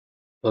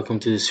Welcome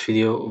to this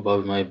video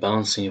about my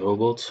balancing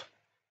robot.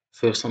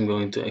 First I'm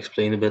going to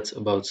explain a bit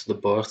about the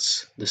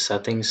parts, the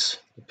settings,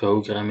 the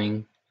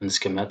programming and the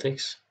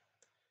schematics.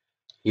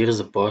 Here is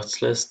the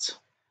parts list.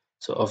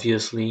 So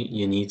obviously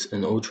you need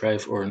an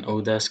ODrive or an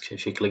ODESC.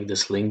 If you click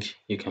this link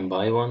you can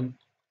buy one.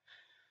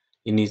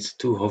 You need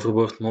 2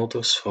 hoverboard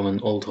motors from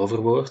an old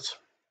hoverboard.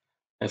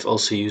 I've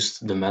also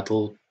used the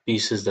metal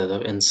pieces that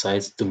are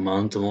inside to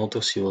mount the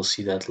motors, you will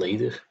see that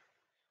later.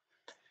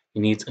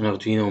 You need an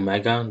Arduino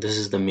Mega, this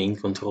is the main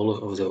controller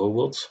of the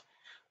robot.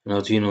 An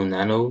Arduino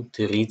Nano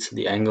to read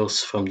the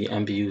angles from the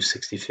MPU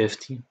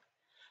 6050,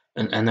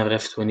 an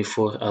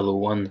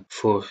nRF24L01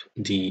 for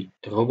the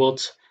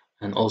robot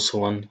and also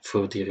one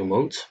for the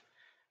remote.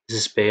 This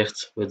is paired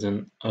with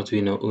an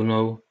Arduino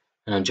Uno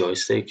and a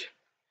joystick.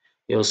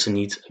 You also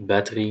need a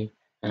battery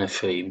and a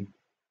frame.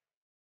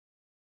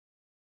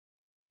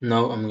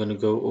 Now I'm going to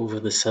go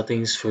over the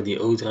settings for the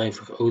ODrive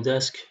or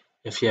ODESC.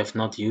 If you have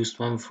not used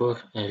one before,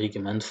 I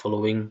recommend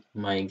following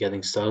my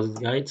Getting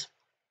Started guide.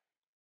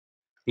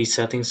 These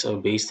settings are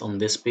based on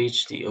this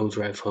page, the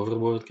ODrive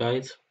hoverboard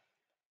guide.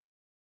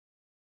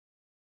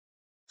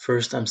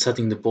 First I'm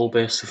setting the pole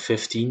pairs to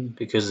 15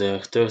 because there are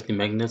 30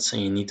 magnets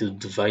and you need to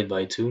divide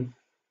by 2.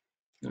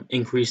 I'm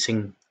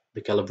increasing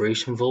the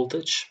calibration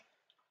voltage.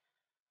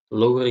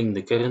 Lowering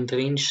the current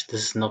range,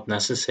 this is not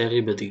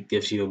necessary but it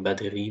gives you a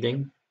better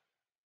reading.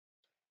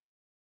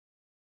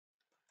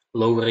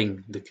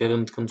 Lowering the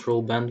current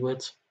control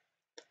bandwidth.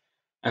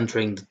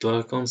 Entering the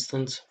torque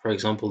constant, for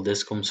example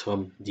this comes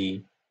from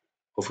the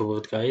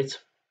hoverboard guide.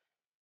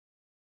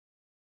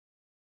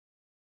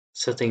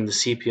 Setting the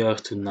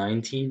CPR to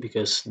 90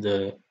 because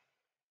the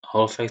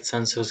Hall effect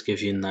sensors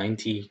give you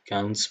 90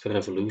 counts per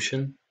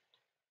revolution.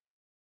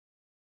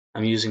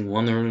 I'm using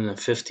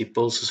 150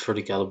 pulses for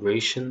the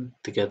calibration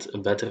to get a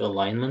better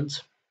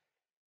alignment.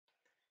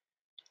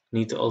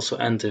 Need to also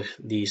enter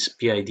these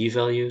PID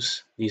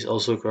values. These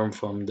also come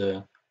from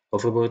the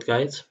hoverboard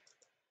guide.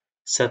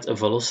 Set a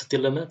velocity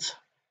limit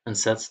and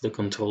set the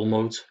control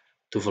mode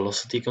to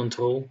velocity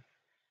control.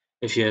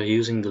 If you are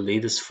using the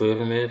latest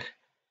firmware,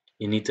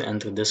 you need to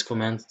enter this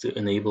command to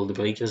enable the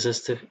brake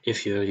resistor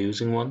if you are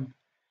using one.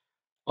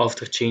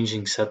 After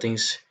changing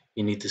settings,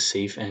 you need to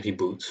save and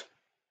reboot.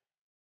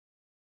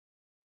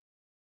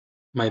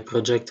 My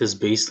project is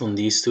based on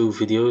these 2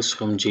 videos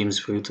from James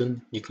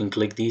Bruton. You can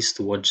click these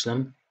to watch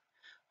them.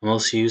 I'm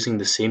also using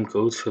the same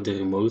code for the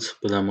remote,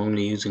 but I'm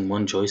only using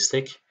one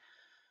joystick.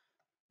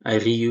 I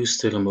reused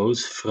the remote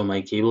from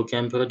my cable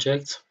cam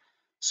project,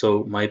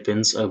 so my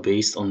pins are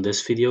based on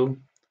this video.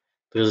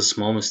 There is a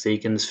small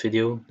mistake in this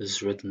video, this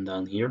is written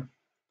down here.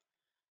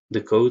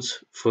 The code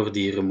for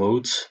the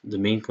remote, the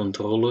main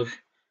controller,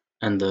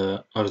 and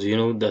the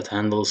Arduino that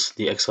handles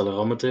the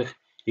accelerometer,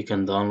 you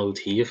can download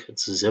here,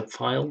 it's a zip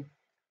file.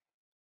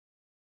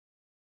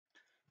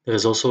 There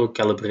is also a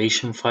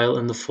calibration file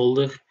in the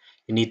folder.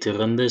 You need to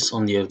run this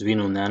on the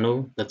Arduino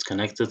Nano that's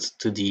connected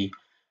to the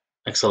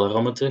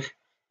accelerometer.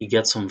 You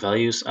get some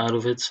values out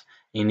of it,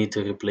 and you need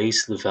to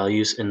replace the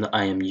values in the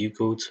IMU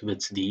code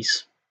with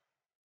these.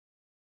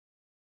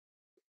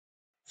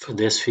 For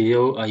this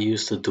video I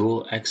used a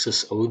dual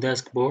axis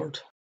ODESC board,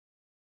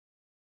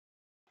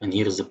 and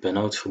here is the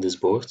pinout for this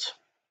board.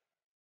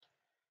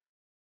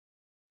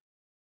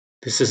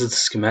 This is the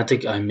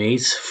schematic I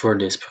made for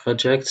this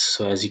project.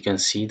 So as you can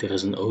see, there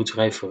is an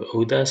ODrive for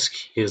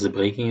ODESC. Here's the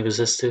braking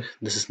resistor.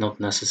 This is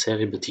not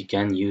necessary, but you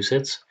can use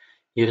it.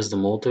 Here is the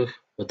motor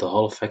with the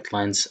Hall effect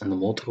lines and the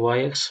motor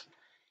wires.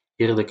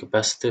 Here are the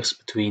capacitors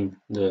between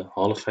the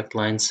Hall effect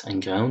lines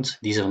and ground.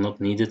 These are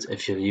not needed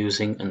if you're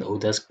using an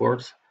ODESC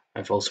board.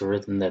 I've also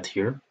written that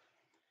here.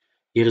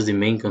 Here is the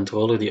main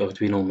controller, the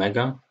Arduino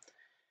Mega.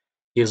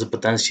 Here's a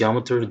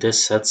potentiometer.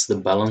 This sets the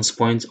balance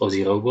point of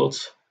the robot.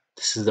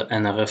 This is the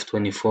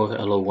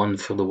nRF24L01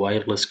 for the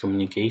wireless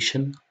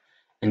communication,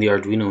 and the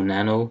Arduino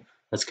Nano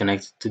that's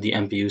connected to the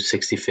MPU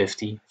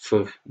 6050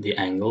 for the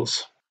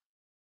angles.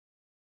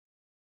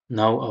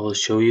 Now I will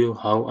show you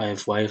how I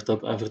have wired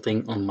up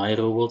everything on my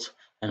robot,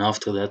 and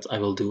after that I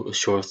will do a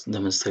short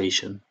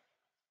demonstration.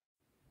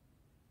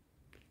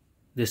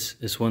 This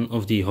is one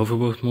of the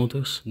hoverboard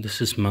motors. This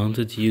is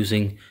mounted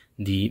using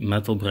the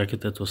metal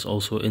bracket that was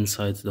also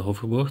inside the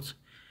hoverboard.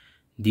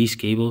 These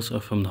cables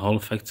are from the Hall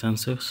effect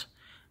sensors,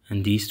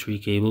 and these 3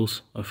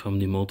 cables are from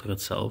the motor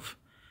itself.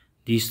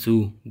 These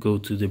 2 go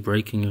to the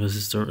braking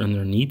resistor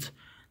underneath.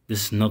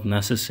 This is not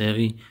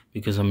necessary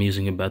because I'm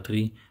using a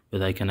battery,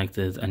 but I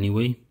connected it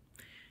anyway.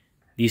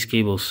 These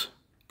cables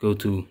go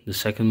to the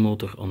second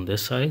motor on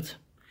this side,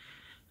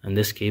 and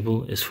this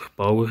cable is for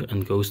power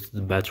and goes to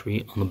the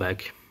battery on the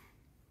back.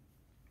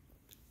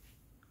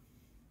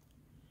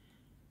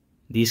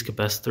 These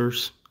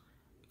capacitors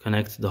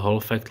connect the Hall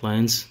effect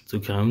lines to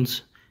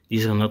ground.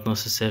 These are not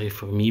necessary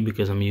for me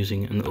because I'm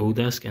using an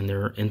ODESC and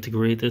they're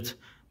integrated,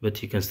 but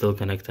you can still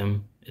connect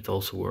them, it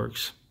also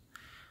works.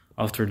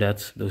 After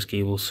that, those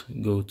cables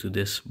go to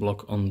this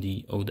block on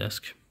the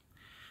ODESC.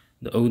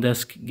 The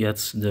ODESC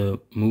gets the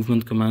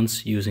movement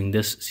commands using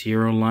this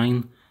serial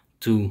line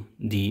to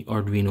the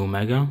Arduino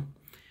Mega.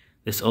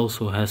 This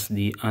also has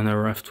the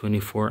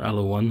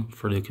NRF24L1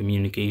 for the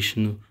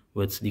communication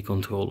with the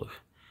controller.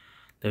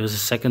 There is a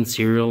second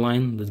serial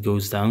line that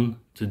goes down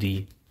to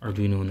the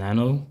Arduino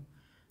Nano.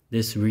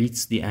 This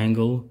reads the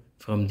angle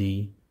from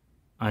the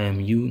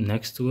IMU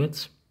next to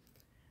it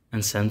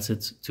and sends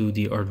it to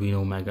the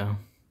Arduino Mega.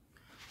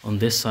 On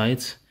this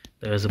side,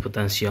 there is a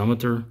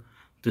potentiometer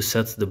to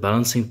set the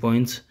balancing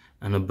point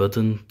and a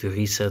button to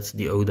reset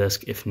the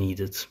ODESC if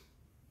needed.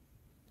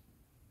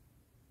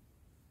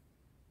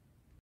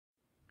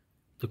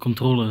 The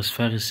controller is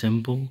very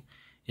simple.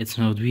 It's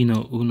an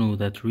Arduino Uno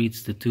that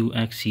reads the two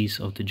axes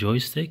of the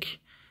joystick,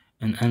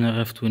 an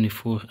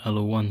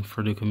NRF24L1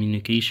 for the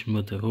communication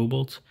with the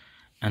robot,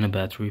 and a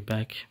battery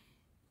pack.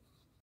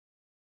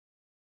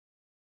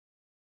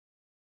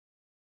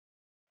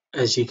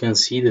 As you can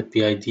see, the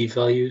PID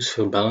values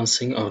for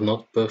balancing are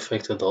not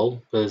perfect at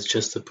all, but it's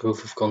just a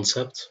proof of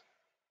concept.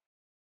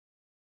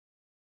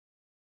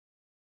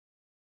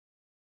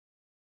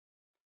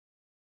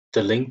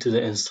 The link to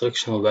the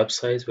instructional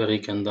website where you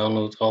can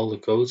download all the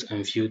code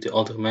and view the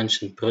other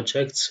mentioned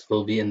projects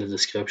will be in the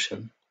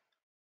description.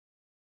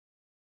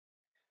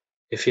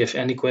 If you have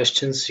any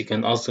questions, you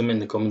can ask them in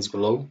the comments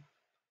below.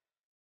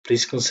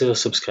 Please consider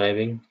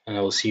subscribing and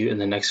I will see you in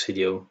the next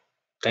video.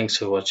 Thanks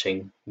for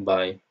watching.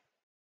 Bye.